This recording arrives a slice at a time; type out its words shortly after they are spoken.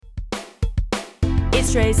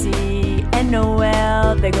It's Tracy and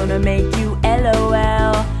Noel. They're gonna make you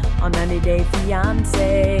LOL on 90 Day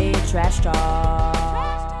Fiance Trash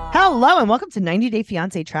Talk. Hello and welcome to 90 Day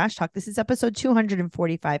Fiance Trash Talk. This is episode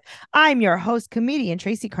 245. I'm your host, comedian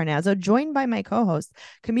Tracy Carnazzo, joined by my co-host,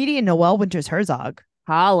 comedian Noel Winters Herzog.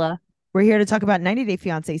 Holla. We're here to talk about 90 Day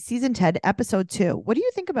Fiance Season 10, Episode 2. What do you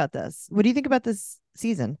think about this? What do you think about this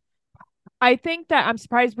season? I think that I'm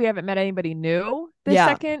surprised we haven't met anybody new this Yeah.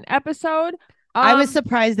 second episode. I was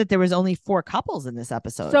surprised that there was only 4 couples in this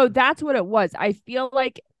episode. So that's what it was. I feel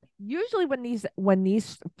like usually when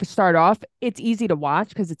these start off, it's easy to watch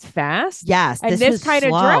because it's fast. Yes, and this kind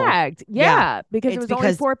of dragged. Yeah, because It's it was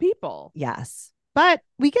only 4 people. Yes, but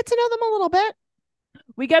we get to know them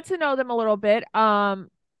a little bit.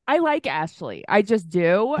 I like Ashley. I just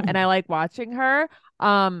do, and I like watching her.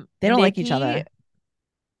 They don't like each other.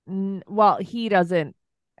 Well, he doesn't.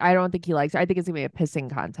 I don't think he likes her. I think it's gonna be a pissing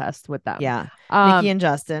contest with them. Yeah, Nikki and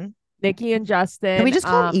Justin. Can we just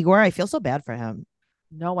call him Igor? I feel so bad for him.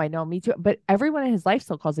 No, I know, me too. But everyone in his life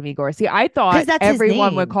still calls him Igor. See, I thought 'Cause that's his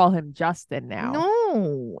everyone would name. call him Justin now.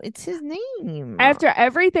 No, it's his name. After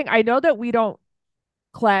everything, I know that we don't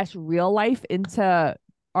clash real life into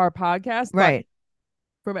our podcast, but Right.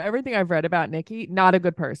 from everything I've read about Nikki, not a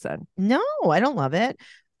good person. No, I don't love it.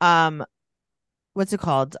 What's it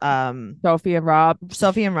called? Sophie and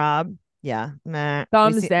Rob. Yeah. Meh.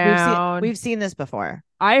 Thumbs down. We've seen this before.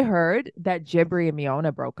 I heard that Jibri and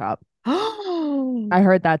Miona broke up. I I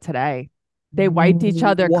heard that today. They wiped each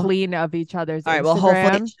other Wha- clean of each other's All right. Instagram. Well,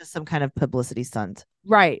 hopefully it's just some kind of publicity stunt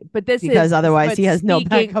Right. But because otherwise but he has no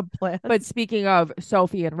speaking- backup plan. But speaking of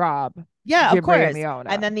Sophie and Rob, Yeah, Jibri of course. and Miona.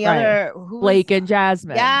 And then the Right. other who was- Blake and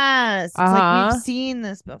Jasmine. Yes. It's like Uh-huh. we've seen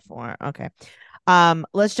this before. Okay.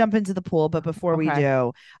 Let's jump into the pool, but before we Okay.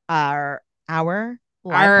 do, our live Arr.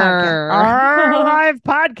 podcast. Our live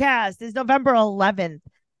podcast is November 11th.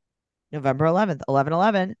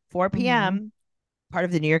 11/11, 4 p.m. Part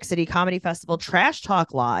of the New York City Comedy Festival Trash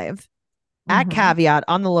Talk Live at Mhm. Caveat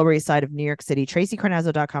on the Lower East Side of New York City.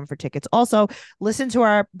 TracyCarnazzo.com for tickets. Also, listen to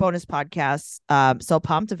our bonus podcasts, So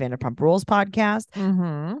Pumped, a Vanderpump Rules podcast,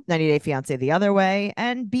 Mm-hmm. 90 Day Fiance the other way,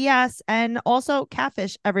 and BS, and also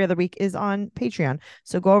Catfish every other week is on Patreon.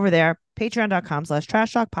 So go over there,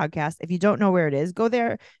 patreon.com/trash talk podcast. If you don't know where it is, go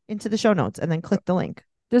there into the show notes and then click the link.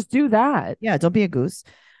 Just do that. Yeah, don't be a goose.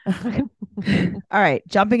 All right,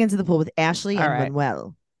 jumping into the pool with Ashley All and right.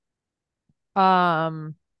 Manuel.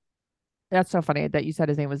 That's so funny that you said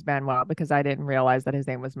his name was Manuel because I didn't realize that his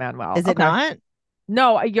name was Manuel. Is it Okay. not?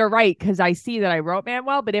 No, you're right because I see that I wrote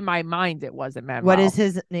Manuel, but in my mind it wasn't Manuel. What is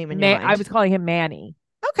his name in your mind? I was calling him Manny.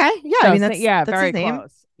 Okay, yeah, So I mean that's very his name.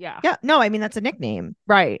 close. Yeah. Yeah, no, I mean that's a nickname.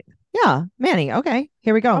 Right. Yeah, Manny. Okay,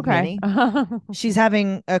 here we go. Okay. Manny. She's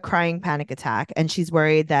having a crying panic attack, and she's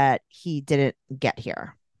worried that he didn't get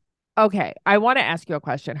here. Okay. I want to ask you a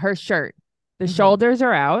question. Her shirt, the Mhm. shoulders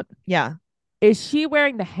are out. Yeah. Is she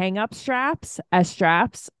wearing the hang-up straps as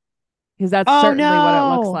straps? Because that's Oh, certainly what it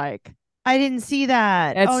no. looks like. I didn't see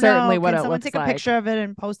that. That's oh, certainly no. what Can it someone looks take a like. picture of it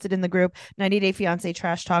and post it in the group? 90 Day Fiance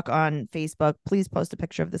Trash Talk on Facebook. Please post a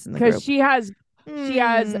picture of this in the group. Because she has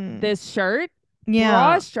Mm. this shirt, bra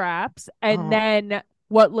Yeah. straps, and Oh. then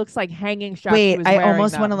what looks like hanging straps. she Wait, was I wearing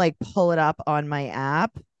almost want to them. like pull it up on my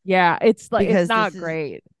app. Yeah, it's like because it's not this is-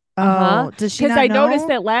 great. Oh, does she Because not I noticed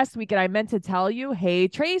know? it last week, and I meant to tell you, hey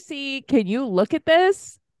Tracy, can you look at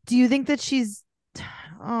this? Do you think that she's?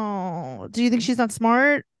 Oh, do you think she's not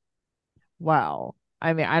smart? Well,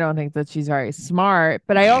 I mean, I don't think that she's very smart,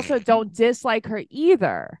 but I also don't dislike her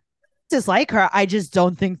either. Dislike her. I just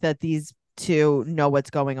don't think that these two know what's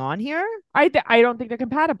going on here. I don't think they're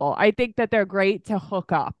compatible. I think that they're great to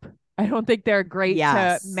hook up. I don't think they're great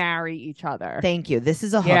Yes. to marry each other. Thank you. This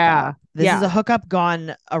is a hookup. Yeah, This is yeah. a hookup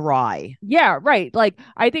gone awry. Yeah, right. Like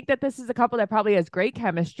I think that this is a couple that probably has great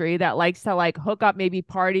chemistry that likes to like hook up, maybe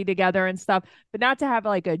party together and stuff, but not to have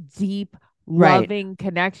like a deep, Right. loving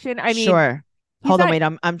connection. I mean, sure. he's Hold on, not-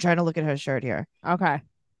 wait. I'm trying to look at her shirt here. okay.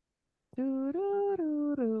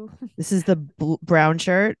 This is the brown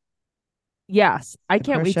shirt. Yes, I The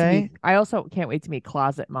can't wait to crochet? meet. I also can't wait to meet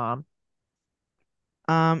Closet Mom.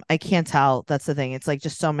 I can't tell. That's the thing. It's like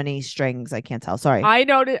just so many strings. I can't tell. Sorry. I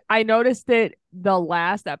noticed it the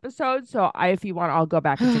last episode. So if you want, I'll go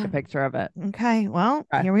back and take a picture of it. Okay. Well,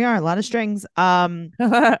 Okay. here we are. A lot of strings.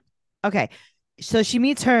 Okay. So she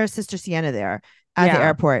meets her sister Sienna there at the Yeah.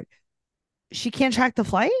 airport. She can't track the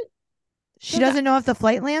flight. She So that- doesn't know if the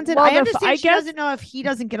flight landed. Well, I I understand she guess- doesn't know if he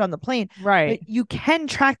doesn't get on the plane. Right. But you can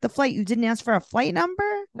track the flight. You didn't ask for a flight number.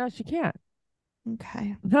 No, she can't.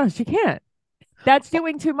 Okay. No, she can't. That's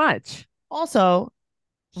doing too much. Also,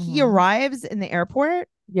 he Mhm. arrives in the airport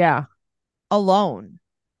Yeah. alone.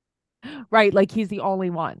 Right. Like he's the only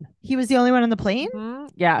one. He was the only one on the plane.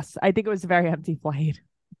 Yes. I think it was a very empty flight.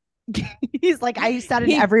 He's like, I sat in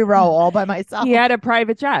He- every row all by myself. He had a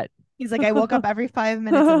private jet. He's like, I woke up every 5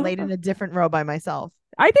 minutes and laid in a different row by myself.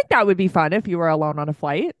 I think that would be fun if you were alone on a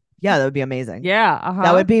flight. Yeah, that would be amazing. Yeah.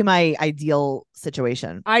 That would be my ideal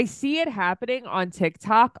situation. I see it happening on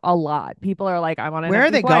TikTok a lot. People are like, I want to. Where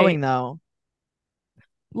are they going though?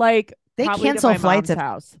 Like they probably to cancel my flights mom's if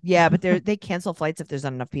house. yeah, but they cancel flights if there's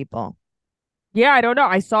not enough people. Yeah, I don't know.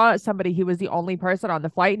 I saw somebody. He was the only person on the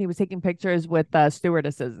flight, and he was taking pictures with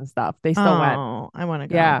stewardesses and stuff. They still went. Oh, I want to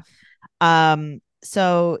go. Yeah.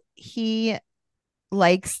 So he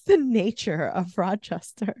likes the nature of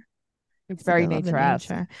Rochester. It's very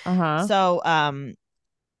nature-esque. So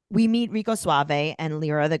we meet Rico Suave and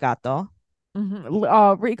Lyra the Gato.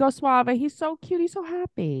 Rico Suave, he's so cute. He's so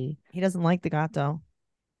happy. He doesn't like the gato.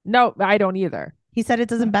 No, I don't either. He said it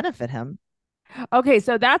doesn't benefit him. Okay,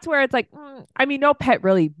 so that's where it's like, I mean, no pet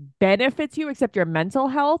really benefits you except your mental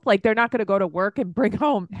health. Like they're not going to go to work and bring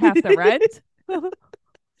home half the rent.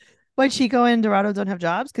 But Chico and Dorado don't have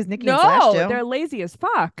jobs because Nikki and Slash do. They're lazy as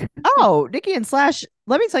fuck. Oh, Nikki and Slash.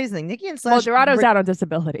 Let me tell you something. Nikki and Slash. Well, Dorado's out on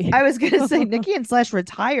disability. I was gonna say Nikki and Slash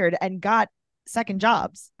retired and got second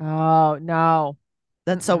jobs. Oh no,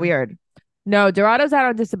 that's so weird. No, Dorado's out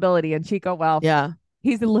on disability, and Chico, well, yeah,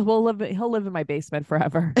 he'll live in my basement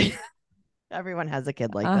forever. Everyone has a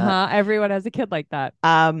kid like that. Everyone has a kid like that.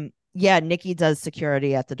 Yeah, Nikki does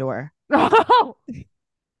security at the door.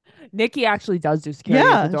 Nikki actually does do security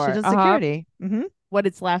at the door. She does security. What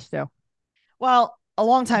did Slash do? Well, a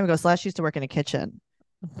long time ago, Slash used to work in a kitchen.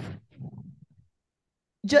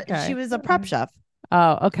 She was a prep chef.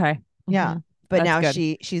 Oh, okay. Yeah. But now good.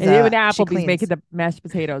 she's even Applebee's making the mashed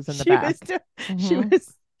potatoes in the back.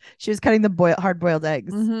 She was cutting the hard boiled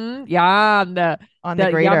eggs. Yeah, on the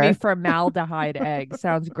grater. Yummy formaldehyde egg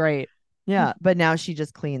sounds great. Yeah, but now she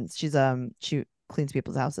just cleans. She cleans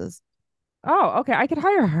people's houses. Oh, okay. I could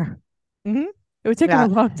hire her. It would take her a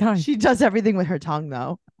long time. She does everything with her tongue,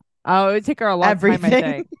 though. Oh, it would take her a long time, I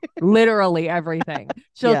think. Literally everything.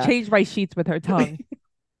 She'll change my sheets with her tongue.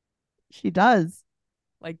 She does.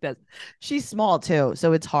 Like this. She's small, too,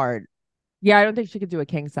 so it's hard. Yeah, I don't think she could do a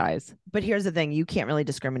king size. But here's the thing. You can't really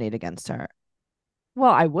discriminate against her.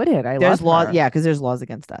 Well, I wouldn't. There's laws. Yeah, because there's laws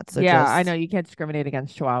against that. So yeah, I know. You can't discriminate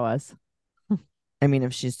against chihuahuas. I mean,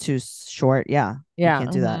 if she's too short, you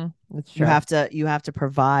can't do that. That's true. You have to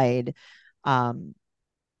provide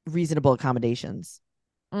reasonable accommodations.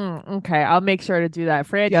 Okay, I'll make sure to do that.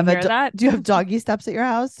 Fran, do you hear that? Do you have doggy steps at your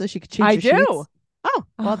house so she could change? I your do. Sheets? Oh,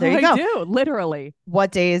 well, there you go. I do, literally.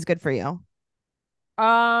 What day is good for you?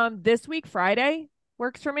 This week Friday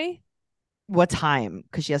works for me. What time?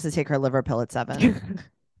 Because she has to take her liver pill at 7.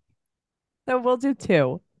 So we'll do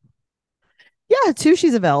 2. Yeah, 2.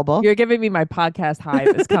 She's available. You're giving me my podcast hive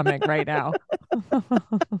is coming right now. All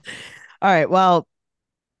right. Well,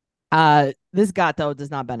 this gato does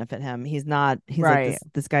not benefit him. He's right. Like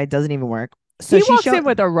this guy doesn't even work. So he walks in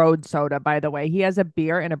with a road soda, by the way. He has a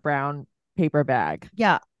beer in a brown paper bag.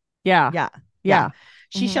 Yeah.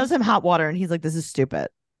 She shows him hot water and he's like, this is stupid.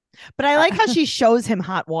 But I like how she shows him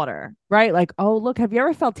hot water. Right. Like, oh, look, have you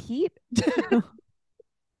ever felt heat?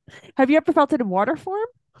 Have you ever felt it in water form?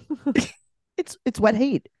 It's wet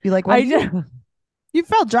heat. You like wet heat? You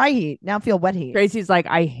felt dry heat. Now feel wet heat. Tracy's like,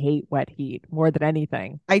 I hate wet heat more than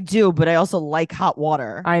anything. I do, but I also like hot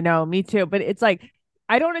water. I know, me too. But it's like,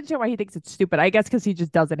 I don't understand why he thinks it's stupid. I guess because he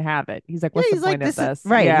just doesn't have it. He's like, what's the point of this?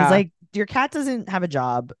 Right. Yeah. He's like, your cat doesn't have a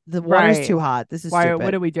job. The water's too hot. This is stupid.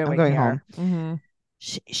 What are we doing? I'm going here? home.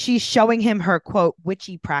 She's showing him her, quote,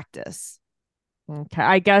 witchy practice. Okay.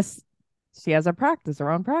 I guess she has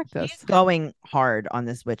her own practice. She's going hard on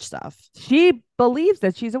this witch stuff. She believes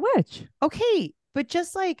that she's a witch. Okay. But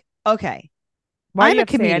just like, okay. I'm a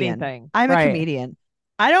comedian. I'm a comedian.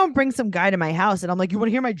 I don't bring some guy to my house and I'm like, you want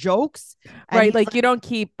to hear my jokes? And right. Like you don't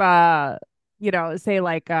keep, say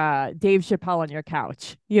like Dave Chappelle on your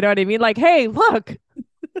couch. You know what I mean? Like, hey, look.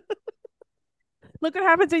 Look what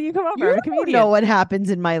happens when you come over. You don't know what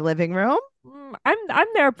happens in my living room. I'm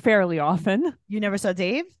there fairly often. You never saw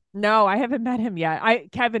Dave? No, I haven't met him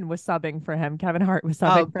yet. Kevin was subbing for him. Kevin Hart was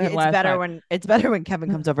subbing for him. It's better when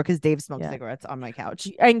Kevin comes over because Dave smokes cigarettes on my couch.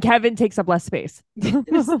 And Kevin takes up less space.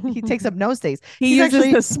 He takes up no space. He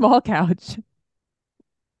uses the small couch.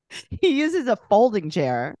 He uses a folding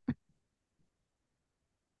chair.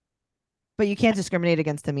 But you can't discriminate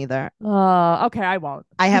against him either. Okay, I won't.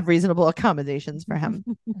 I have reasonable accommodations for him.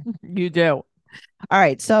 You do. All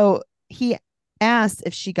right. So he asked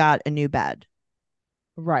if she got a new bed.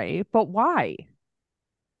 Right. But why?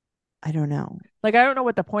 I don't know. Like, I don't know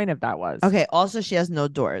what the point of that was. Okay. Also, she has no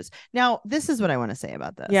doors. Now, this is what I want to say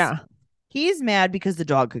about this. Yeah. He's mad because the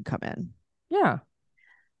dog could come in. Yeah.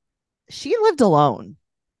 She lived alone.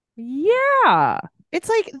 Yeah. It's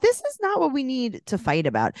like, this is not what we need to fight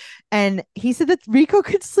about. And he said that Rico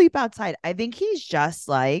could sleep outside. I think he's just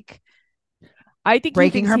like I think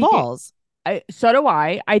breaking her balls. So do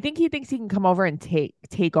I. I think he thinks he can come over and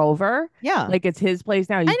take over. Yeah. Like it's his place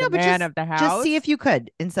now. He's I know, the but man of the house. just see if you could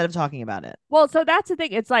instead of talking about it. Well, so that's the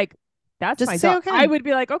thing. It's like, that's Just my say dog. okay. I would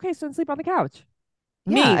be like, okay, so then sleep on the couch.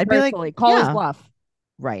 Yeah, Me, I'd be like, personally, call his yeah. bluff.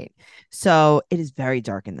 Right. So it is very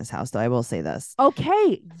dark in this house, though. I will say this.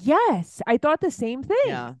 Okay. Yes. I thought the same thing.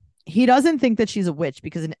 Yeah. He doesn't think that she's a witch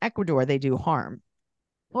because in Ecuador they do harm.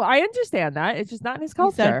 Well, I understand that. It's just not in his He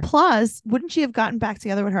culture. said, plus, wouldn't she have gotten back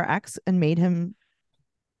together with her ex and made him?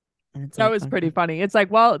 And it's That like, was okay. pretty funny. It's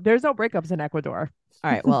like, well, there's no breakups in Ecuador.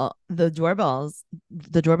 All right. Well, the doorbell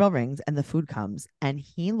rings and the food comes and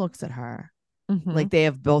he looks at her Mhm. like they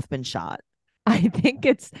have both been shot. I think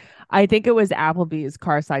it was Applebee's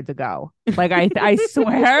car side to go. Like I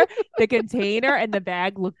swear the container and the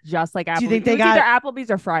bag looked just like Applebee's. Do you think they it was got either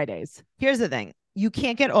Applebee's or Fridays? Here's the thing. You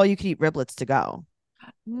can't get all you can eat riblets to go.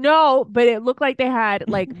 No, but it looked like they had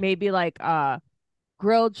like maybe like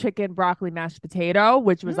grilled chicken, broccoli, mashed potato,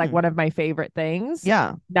 which was like one of my favorite things.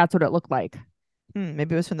 Yeah. That's what it looked like.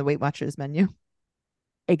 Maybe it was from the Weight Watchers menu.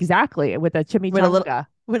 Exactly. With a chimichanga.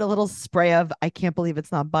 With a little spray of I can't believe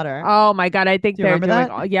it's not butter. Oh my God. I think Do you they're remember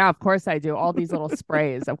doing that? yeah, of course I do. All these little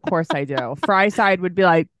sprays. Of course I do. Fry side would be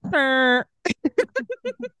like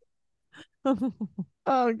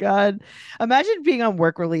Oh God. Imagine being on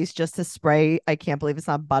work release just to spray I can't believe it's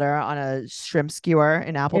not butter on a shrimp skewer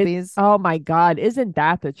in Applebee's. Oh my God. Isn't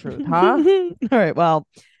that the truth, huh? All right. Well,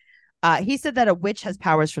 he said that a witch has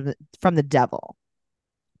powers from the devil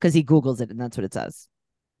because he Googles it and that's what it says.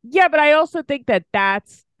 Yeah, but I also think that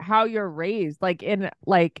that's how you're raised. Like in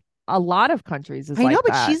like a lot of countries is I like know,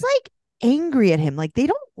 but that. she's like angry at him. Like they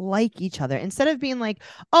don't like each other. Instead of being like,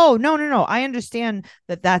 oh, no. I understand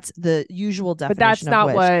that that's the usual definition but that's of not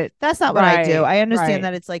witch. what That's not what I do. right, I understand right.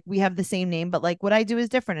 that it's like we have the same name, but like what I do is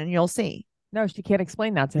different and you'll see. No, she can't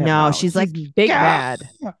explain that to him. No, though. she's like, big "Yeah."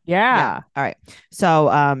 mad. Yeah. All right.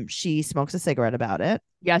 So she smokes a cigarette about it.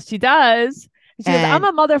 Yes, she does. She goes, I'm And-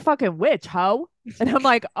 a motherfucking witch, ho. And I'm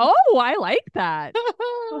like, oh, I like that.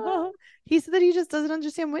 He said that he just doesn't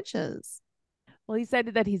understand witches. Well, he said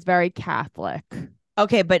that he's very Catholic.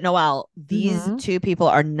 Okay, but Noelle, these Mhm. two people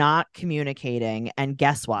are not communicating. And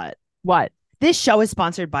guess what? What? This show is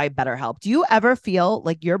sponsored by BetterHelp. Do you ever feel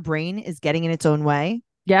like your brain is getting in its own way?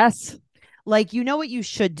 Yes. Like you know what you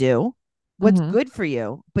should do, what's Mhm. good for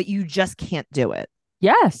you, but you just can't do it.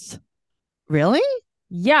 Yes. Really?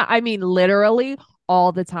 Yeah. I mean, literally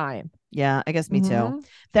all the time. Yeah, I guess me too. Mhm.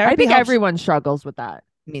 Therapy I think helps- everyone struggles with that.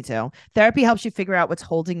 Me too. Therapy helps you figure out what's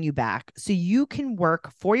holding you back so you can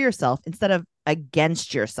work for yourself instead of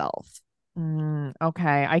against yourself.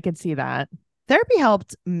 Okay. I can see that. Therapy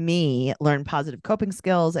helped me learn positive coping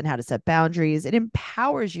skills and how to set boundaries. It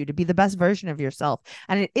empowers you to be the best version of yourself.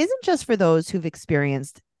 And it isn't just for those who've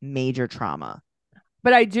experienced major trauma.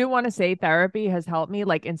 But I do want to say therapy has helped me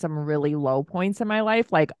like in some really low points in my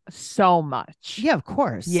life, like so much. Yeah, of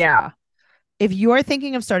course. Yeah. If you're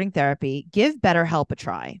thinking of starting therapy, give BetterHelp a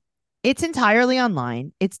try. It's entirely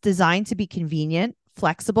online. It's designed to be convenient,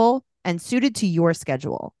 flexible, and suited to your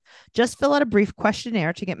schedule. Just fill out a brief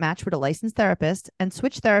questionnaire to get matched with a licensed therapist and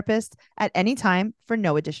switch therapists at any time for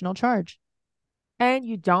no additional charge. And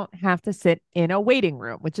you don't have to sit in a waiting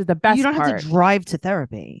room, which is the best You don't part, have to drive to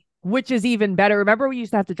therapy. which is even better. Remember, we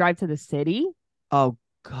used to have to drive to the city? Oh,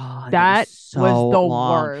 God. That so was the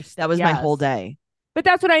long. worst. That was my Yes. whole day. But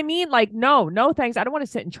that's what I mean. Like, no, thanks. I don't want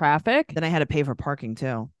to sit in traffic. Then I had to pay for parking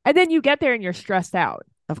too. And then you get there and you're stressed out.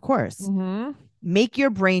 Of course. Mm-hmm. Make your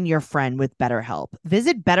brain your friend with BetterHelp.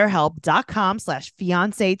 Visit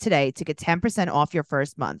betterhelp.com/fiance today to get 10% off your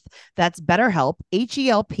first month. That's BetterHelp,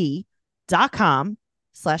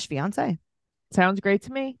 HELP.com/fiance. Sounds great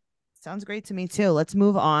to me. Sounds great to me too. Let's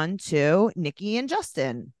move on to Nikki and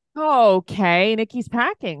Justin. Okay. Nikki's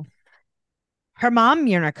packing. Her mom,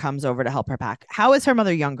 Myrna, comes over to help her pack. How is her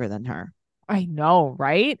mother younger than her? I know,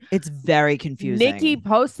 right? It's very confusing. Nikki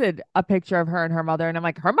posted a picture of her and her mother, and I'm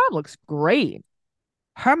like, her mom looks great.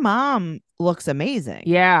 Her mom looks amazing.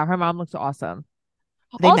 Yeah, her mom looks awesome.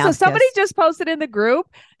 They Also, mouth somebody kiss. just posted in the group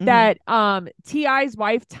Mhm. that T.I.'s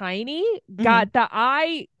wife Tiny got the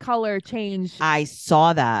eye color change. I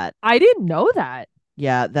saw that. I didn't know that.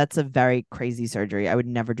 Yeah, that's a very crazy surgery. I would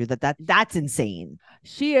never do that. That's insane.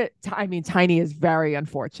 I mean, Tiny is very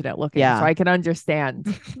unfortunate looking, Yeah. so I can understand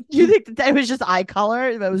You think that it was just eye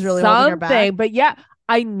color that was really holding her back? something. But yeah,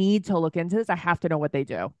 I need to look into this. I have to know what they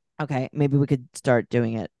do. Okay, maybe we could start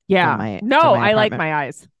doing it. Yeah. from No, my I like apartment. my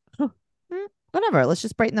eyes. Whatever. Let's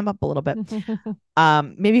just brighten them up a little bit.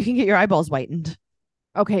 Maybe you can get your eyeballs whitened.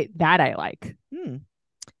 Okay, that I like.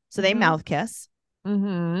 So they Mhm. mouth kiss.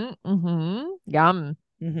 Yum.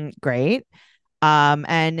 Great.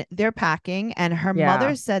 And they're packing, and her Yeah.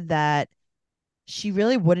 mother said that she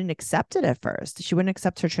really wouldn't accept it at first. She wouldn't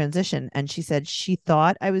accept her transition, and she said she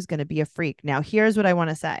thought I was going to be a freak. Now, here's what I want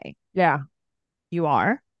to say. Yeah. You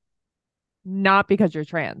are. Not because you're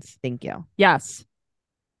trans. Thank you. Yes.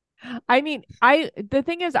 I mean, the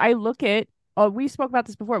thing is, I look at, we spoke about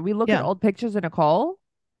this before. We look at Yeah. old pictures of Nicole.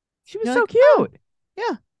 She was You're so like, cute. oh,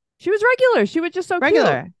 yeah. She was regular. She was just so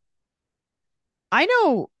Regular. cute. I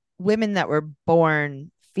know women that were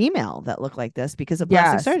born female that look like this because of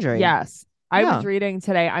plastic surgery. Yes. I was Yeah. reading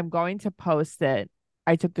today. I'm going to post it.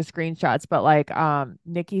 I took the screenshots, but like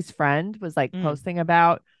Nikki's friend was like posting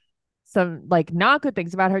about some like not good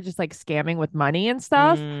things about her, just like scamming with money and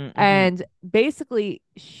stuff. And basically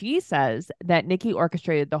she says that Nikki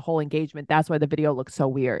orchestrated the whole engagement. That's why the video looks so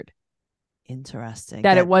weird. Interesting.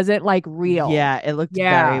 That it wasn't like real. Yeah, it looked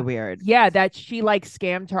very weird. Yeah, that she like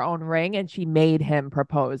scammed her own ring and she made him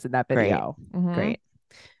propose in that video. Great.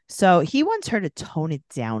 So he wants her to tone it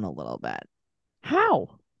down a little bit. How?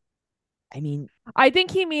 I mean, I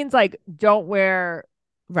think he means like don't wear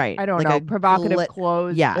right. I don't like know, a provocative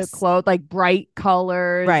clothes. Yes. Clothes like bright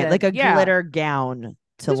colors. Right. and- Like a yeah. glitter gown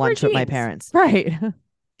to Just wear lunch with my jeans. parents. Right.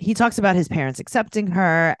 He talks about his parents accepting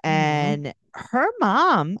her, and her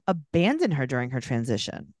mom abandoned her during her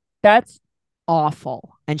transition. That's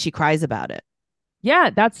awful. And she cries about it. Yeah,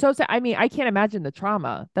 that's so sad. I mean, I can't imagine the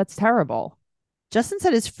trauma. That's terrible. Justin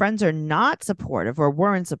said his friends are not supportive or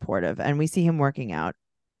weren't supportive, and we see him working out.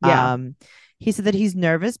 Yeah. He said that he's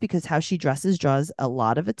nervous because how she dresses draws a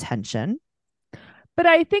lot of attention. But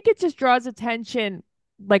I think it just draws attention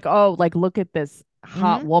like, oh, like look at this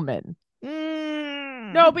hot woman.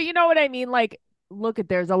 No, but you know what I mean? Like, look at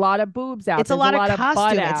there's a lot of boobs out. It's a lot of butt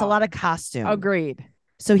costume. It's a out. lot of costume. Agreed.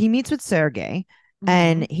 So he meets with Sergey,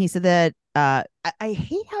 and he said that I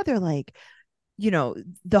hate how they're like, you know,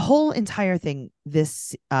 the whole entire thing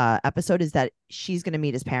this episode is that she's going to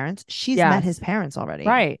meet his parents. She's met his parents already.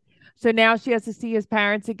 Right. So now she has to see his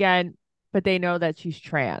parents again, but they know that she's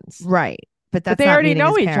trans. Right. But they not already meeting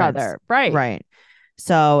know his each parents. other. Right. Right.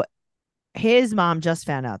 So his mom just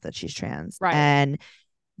found out that she's trans. Right. And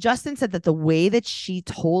Justin said that the way that she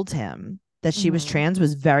told him that she was trans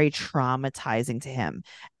was very traumatizing to him.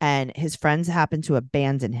 And his friends happened to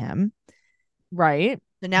abandon him. Right.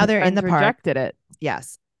 So now they're in the park. Rejected it.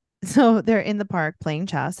 Yes. So they're in the park playing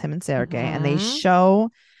chess, him and Sergey, and they show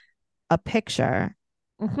a picture.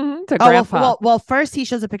 To grandpa. Well, first he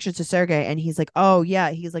shows a picture to Sergey, and he's like, oh,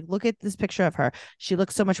 yeah. He's like, look at this picture of her. She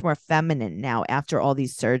looks so much more feminine now after all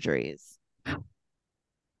these surgeries.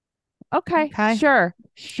 Okay.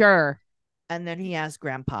 Sure. And then he asked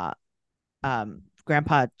Grandpa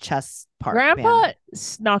chess park. Grandpa man.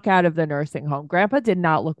 snuck out of the nursing home. Grandpa did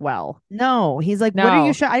not look well. No, he's like, what are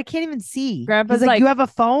you I can't even see. Grandpa's he's like, you have a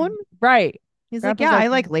phone? Right. He's Grandpa's like, yeah, I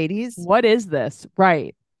like ladies. What is this?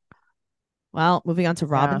 Right. Well, moving on to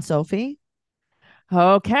Rob and Sophie.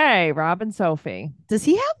 Okay, Rob and Sophie. Does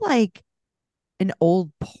he have like an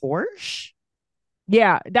old Porsche?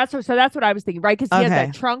 Yeah, that's what I was thinking, right? Because he has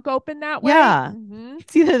that trunk open that way. Yeah.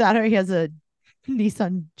 It's either that or he has a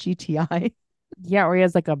Nissan GTI. Yeah, or he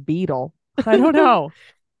has like a Beetle. I don't know.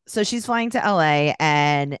 So she's flying to LA,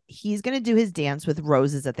 and he's going to do his dance with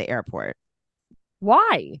roses at the airport.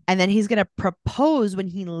 Why? And then he's going to propose when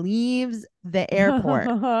he leaves the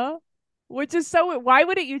airport. Which is so, why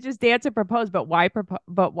wouldn't you just dance and propose? But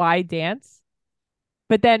why dance?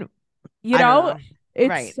 But then, you know,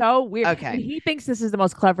 it's so weird. Okay. And he thinks this is the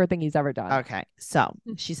most clever thing he's ever done. Okay. So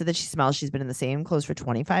she said that she smells. She's been in the same clothes for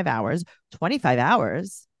 25 hours. 25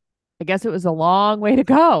 hours. I guess it was a long way to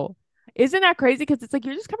go. Isn't that crazy? Because it's like,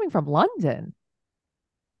 you're just coming from London.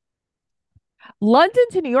 London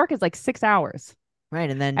to New York is like 6 hours. Right.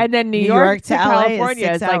 And then New York to LA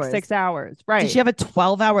California is like 6 hours. Right. Did she have a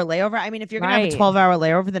 12-hour layover? I mean, if you're going to have a 12-hour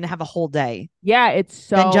layover, then have a whole day. Yeah, it's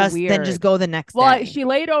so weird. Then just go the next day. Well, she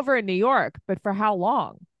laid over in New York, but for how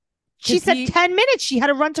long? She said 10 minutes. She had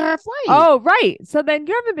to run to her flight. Oh, right. So then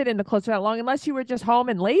you haven't been in the clothes for that long unless you were just home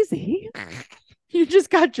and lazy. You just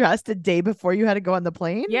got dressed a day before you had to go on the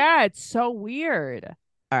plane? Yeah, it's so weird.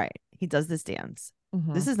 All right. He does this dance.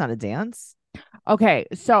 This is not a dance. Okay,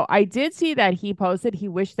 so I did see that he posted he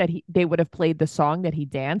wished that they would have played the song that he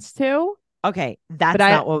danced to. Okay, that's But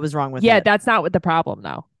not what was wrong with yeah, it. that's not what the problem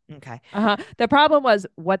though. Okay. The problem was,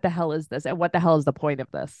 what the hell is this? And what the hell is the point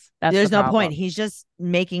of this? That's There's the no problem. point. He's just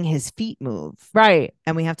making his feet move. Right.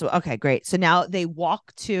 And we have to, okay, great. So now they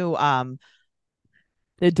walk to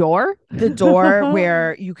the door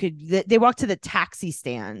where you could they walk to the taxi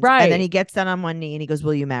stand. Right. And then he gets down on one knee and he goes,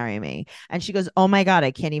 "Will you marry me?" And she goes, "Oh my God,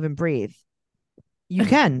 I can't even breathe." You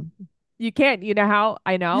can. You can't. You know how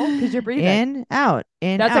I know? Because you're breathing. In, out,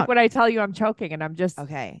 in, That's out. like when I tell you I'm choking and I'm just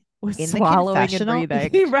okay. In swallowing and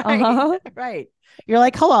breathing. Right. Right. You're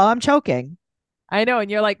like, "Hello, I'm choking." I know.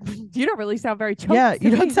 And you're like, you don't really sound very choked. Yeah,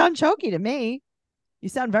 you don't sound choky to me. You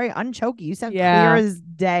sound very unchoky. You sound clear as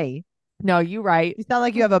day. No, you're right. You sound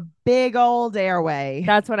like you have a big old airway.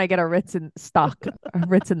 That's when I get a Ritz in stock, a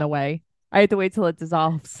Ritz in the way. I have to wait till it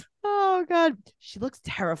dissolves. Oh God. She looks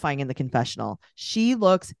terrifying in the confessional. She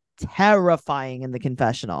looks terrifying in the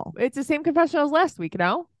confessional. It's the same confessional as last week,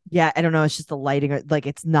 no? Yeah, I don't know. It's just the lighting, like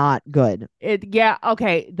it's not good. Yeah,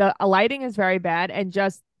 okay. The lighting is very bad, and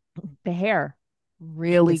just the hair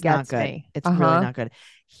really gets me. It's really not good.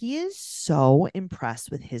 He is so impressed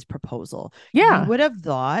with his proposal. Yeah. You would have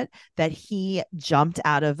thought that he jumped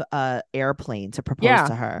out of a airplane to propose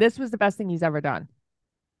to her. This was the best thing he's ever done.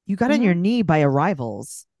 You got on your knee by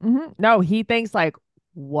arrivals. No, he thinks like,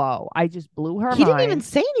 whoa, I just blew her mind. He didn't even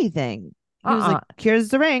say anything. He was like, "Here's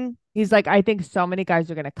the ring." He's like, "I think so many guys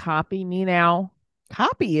are going to copy me now.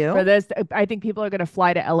 Copy you? For this. I think people are going to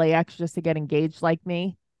fly to LAX just to get engaged like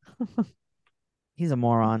me." He's a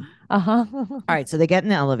moron. All right, so they get in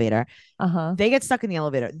the elevator. They get stuck in the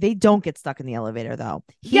elevator. They don't get stuck in the elevator though.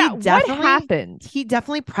 What happened? He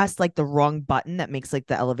definitely pressed like the wrong button that makes like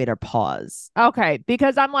the elevator pause. Okay,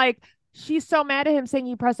 because I'm like, she's so mad at him saying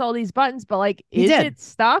he pressed all these buttons, but like, is it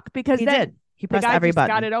stuck? Because he did. He pressed every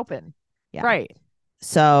button. Got it open. Yeah. Right.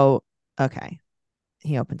 So okay,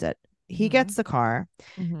 he opens it. He gets the car.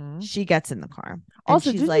 She gets in the car.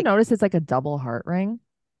 Also, did you notice it's like a double heart ring?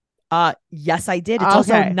 Yes, I did. It's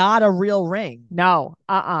also not a real ring. No.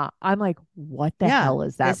 I'm like, what the hell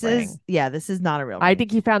is that ring? This is not a real ring. I think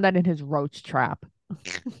he found that in his roach trap.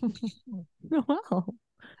 Well,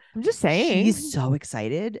 I'm just saying. She's so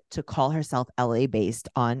excited to call herself LA based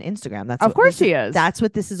on Instagram. That's of course she is. That's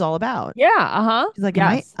what this is all about. Yeah. She's like,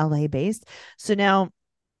 yes. Am I LA based? So now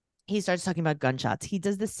he starts talking about gunshots. He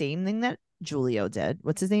does the same thing that Julio did.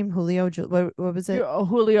 What's his name? Julio? What was it?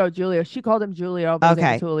 Julio. She called him Julio. But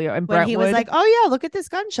okay. Julio. And when he was like, "Oh yeah, look at this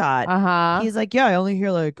gunshot." He's like, "Yeah, I only hear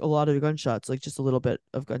like a lot of gunshots, like just a little bit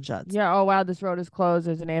of gunshots." Yeah. Oh wow, this road is closed.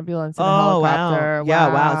 There's an ambulance and a helicopter. Wow.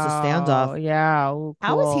 Yeah. Wow. It's a standoff. Yeah. Ooh, cool.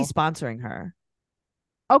 How is he sponsoring her?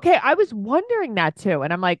 Okay, I was wondering that too.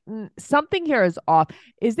 And I'm like, something here is off.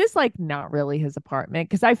 Is this like not really his apartment?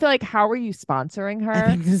 Because I feel like, how are you sponsoring her? I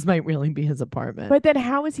think this might really be his apartment. But then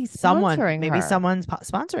how is he sponsoring her? Maybe someone's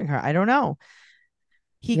sponsoring her. I don't know.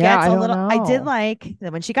 He gets a little. I did like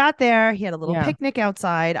that when she got there, he had a little picnic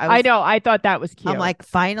outside. I know. I thought that was cute. I'm like,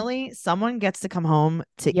 finally, someone gets to come home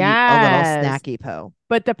to eat a little snacky poo.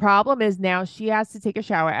 But the problem is now she has to take a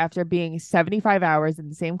shower after being 75 hours in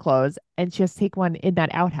the same clothes, and she has to take one in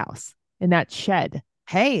that outhouse, in that shed.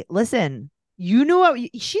 Hey, listen, you knew what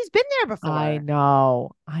she's been there before. I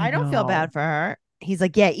know. I don't feel bad for her. He's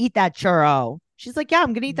like, yeah, eat that churro. She's like, yeah,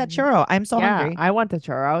 I'm gonna eat that churro. I'm so hungry. I want the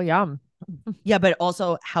churro. Yum. Yeah, but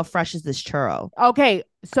also, how fresh is this churro? Okay,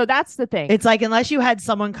 so that's the thing. It's like, unless you had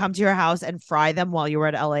someone come to your house and fry them while you were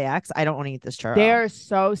at LAX, I don't want to eat this churro. They're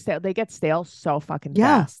so stale. They get stale so fucking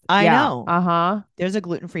fast. I know. There's a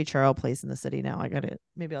gluten-free churro place in the city now. I got it.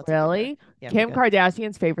 Maybe I'll take really. Yeah, Kim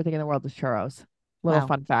Kardashian's favorite thing in the world is churros. Little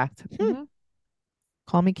fun fact.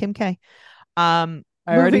 Call me Kim K. I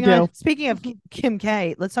already do. Speaking of Kim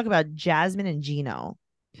K, let's talk about Jasmine and Gino.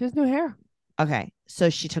 She has new hair. Okay,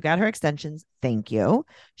 so she took out her extensions. Thank you.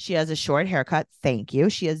 She has a short haircut. Thank you.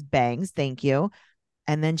 She has bangs. Thank you.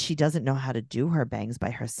 And then she doesn't know how to do her bangs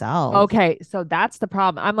by herself. Okay, so that's the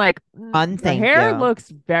problem. I'm like, the hair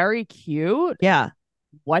looks very cute. Yeah.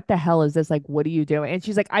 What the hell is this? Like, what are you doing? And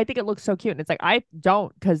she's like, I think it looks so cute. And it's like, I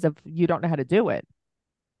don't, because of you don't know how to do it.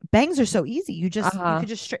 Bangs are so easy. You just you could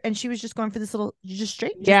just and she was just going for this little just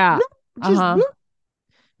straight. No,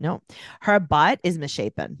 her butt is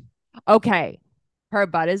misshapen. Okay, her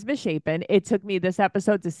butt is misshapen. It took me this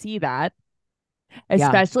episode to see that,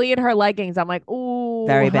 especially in her leggings. I'm like, ooh,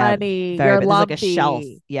 very bad. Honey, very you're bad. lumpy. Like a shelf.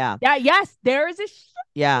 Yeah. Yeah. Yes, there is a.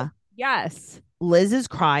 Yeah. Yes. Liz is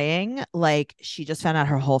crying like she just found out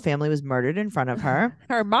her whole family was murdered in front of her.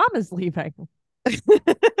 Her mom is leaving.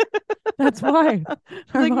 That's why.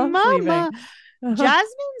 Her like, mom's Mama. leaving.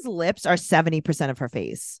 Jasmine's lips are 70% of her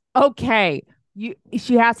face. Okay.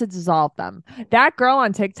 She has to dissolve them. That girl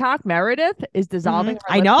on TikTok, Meredith, is dissolving her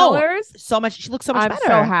I lip know. colors. So much. She looks so much I'm better.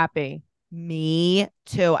 so happy. Me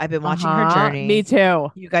too. I've been watching her journey. Me too.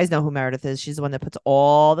 You guys know who Meredith is. She's the one that puts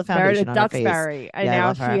all the foundation Meredith on her face. Duxbury. And Yeah, I now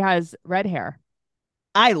love her. she has red hair.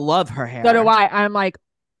 I love her hair. So do I. I'm like,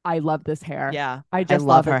 I love this hair. Yeah. I just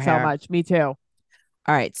love love her it so hair. much. Me too. All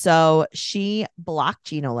right. So she blocked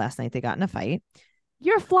Gino last night. They got in a fight.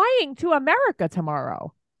 You're flying to America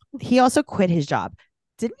tomorrow. He also quit his job.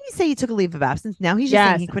 Didn't he say he took a leave of absence? Now he's just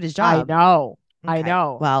saying he quit his job. I know. Okay. I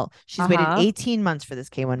know. Well, she's waited 18 months for this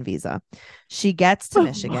K1 visa. She gets to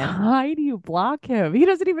Michigan. Why do you block him? He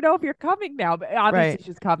doesn't even know if you're coming now. But obviously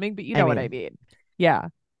she's coming, but you know what I mean. Yeah.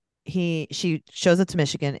 She shows up to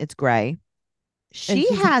Michigan. It's gray.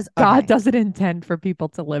 God doesn't intend for people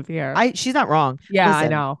to live here. She's not wrong. Yeah, Listen, I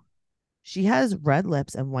know. She has red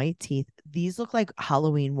lips and white teeth. These look like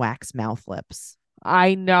Halloween wax mouth lips.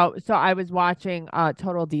 I know. So I was watching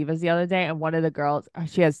Total Divas the other day, and one of the girls,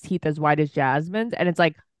 she has teeth as white as Jasmine's, and it's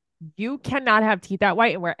like, you cannot have teeth that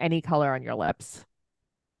white and wear any color on your lips.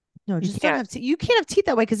 No, just don't have teeth. You can't have teeth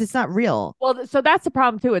that way because it's not real. Well, so that's the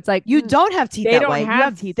problem too. It's like you don't have teeth that way. They don't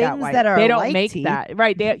have teeth that way. They don't make teeth. that.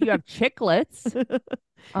 Right. You have chiclets.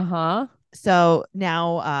 So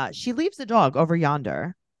now she leaves the dog over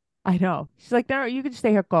yonder. I know. She's like, no, you can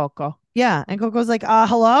stay here, Coco. Yeah. And Coco's like,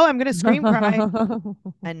 hello, I'm gonna scream cry.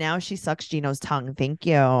 And now she sucks Gino's tongue. Thank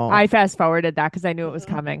you. I fast forwarded that because I knew it was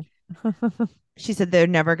coming. She said they're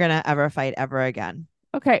never gonna ever fight ever again.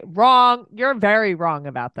 Okay, wrong. You're very wrong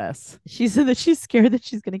about this. She said that she's scared that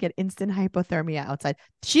she's going to get instant hypothermia outside.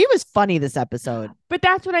 She was funny this episode. But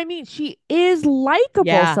that's what I mean. She is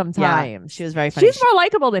likable sometimes. Yeah. She was very funny. She's more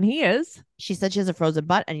likable than he is. She said she has a frozen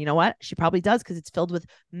butt. And you know what? She probably does because it's filled with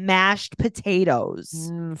mashed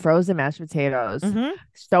potatoes. Frozen mashed potatoes.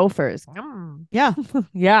 Stouffer's. Mm. Yeah.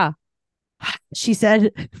 Yeah. She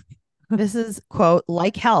said, this is, quote,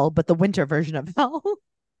 like hell, but the winter version of hell.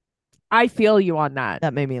 I feel you on that.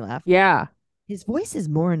 That made me laugh. Yeah. His voice is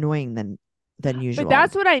more annoying than usual. But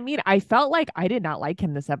that's what I mean. I felt like I did not like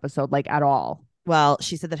him this episode, like at all. Well,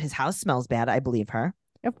 she said that his house smells bad. I believe her.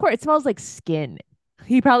 Of course, it smells like skin.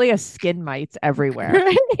 He probably has skin mites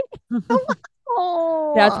everywhere.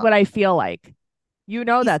 Oh. That's what I feel like. You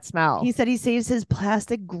know that smell. He said he saves his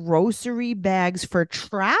plastic grocery bags for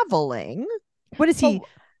traveling. What is he,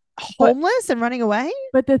 homeless and running away?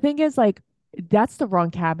 But the thing is, like, that's the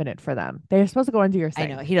wrong cabinet for them. They're supposed to go into your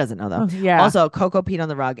sink. I know. He doesn't know, though. Yeah. Also, Coco peed on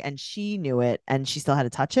the rug, and she knew it, and she still had to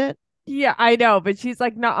touch it. Yeah, I know. But she's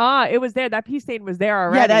like, nah, it was there. That pee stain was there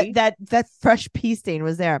already. Yeah, that fresh pee stain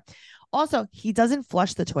was there. Also, he doesn't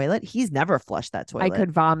flush the toilet. He's never flushed that toilet. I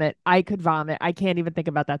could vomit. I can't even think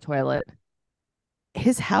about that toilet.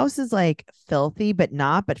 His house is like filthy, but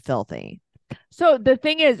filthy. So the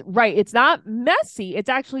thing is, right, it's not messy. It's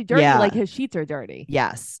actually dirty. Yeah. Like his sheets are dirty.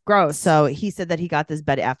 Yes. Gross. So he said that he got this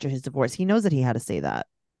bed after his divorce. He knows that he had to say that.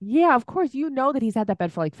 Yeah, of course. You know that he's had that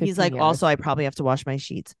bed for like 15 He's like, years. also, I probably have to wash my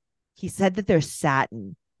sheets. He said that they're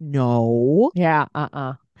satin. No. Yeah,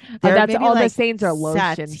 that's all the stains are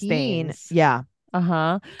lotion stains. Yeah.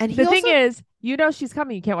 And the thing is, you know she's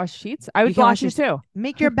coming. You can't wash sheets. I would block you too.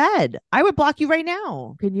 Make your bed. I would block you right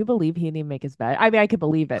now. Can you believe he didn't even make his bed? I mean, I could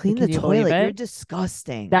believe it. Clean the toilet. You're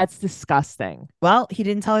disgusting. That's disgusting. Well, he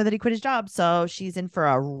didn't tell her that he quit his job, so she's in for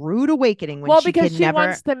a rude awakening. Because she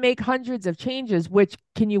wants to make hundreds of changes. Which,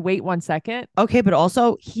 can you wait 1 second? Okay, but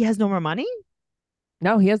also he has no more money.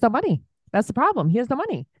 No, he has no money. That's the problem. He has no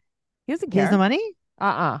money. He doesn't care. He has no money.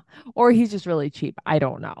 Or he's just really cheap. I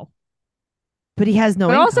don't know. But he has no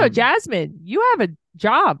But income. also, Jasmine, you have a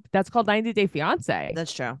job that's called 90 Day Fiance.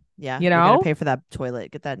 That's true. Yeah. You know? You're gonna pay for that toilet.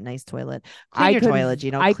 Get that nice toilet. Clean your toilet,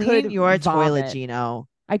 Gino. Clean your toilet, Gino.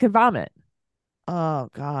 I could vomit. Oh,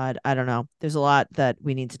 God. I don't know. There's a lot that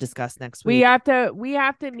we need to discuss next week. We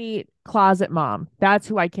have to meet Closet Mom. That's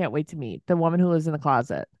who I can't wait to meet. The woman who lives in the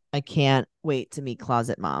closet. I can't wait to meet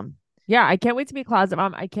Closet Mom. Yeah, I can't wait to meet Closet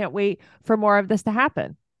Mom. I can't wait for more of this to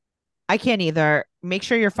happen. I can't either. Make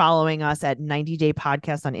sure you're following us at 90 Day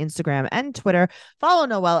Podcast on Instagram and Twitter. Follow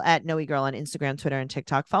Noelle at Noe Girl on Instagram, Twitter, and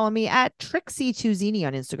TikTok. Follow me at Trixie Tuzini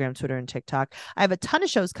on Instagram, Twitter, and TikTok. I have a ton of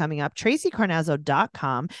shows coming up.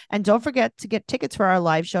 TracyCarnazzo.com. And don't forget to get tickets for our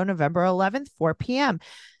live show November 11th, 4 p.m.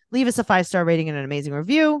 Leave us a 5-star rating and an amazing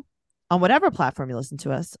review on whatever platform you listen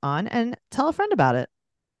to us on, and tell a friend about it.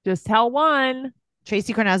 Just tell one.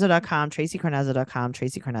 TracyCarnazzo.com, TracyCarnazzo.com,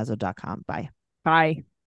 TracyCarnazzo.com. Bye. Bye.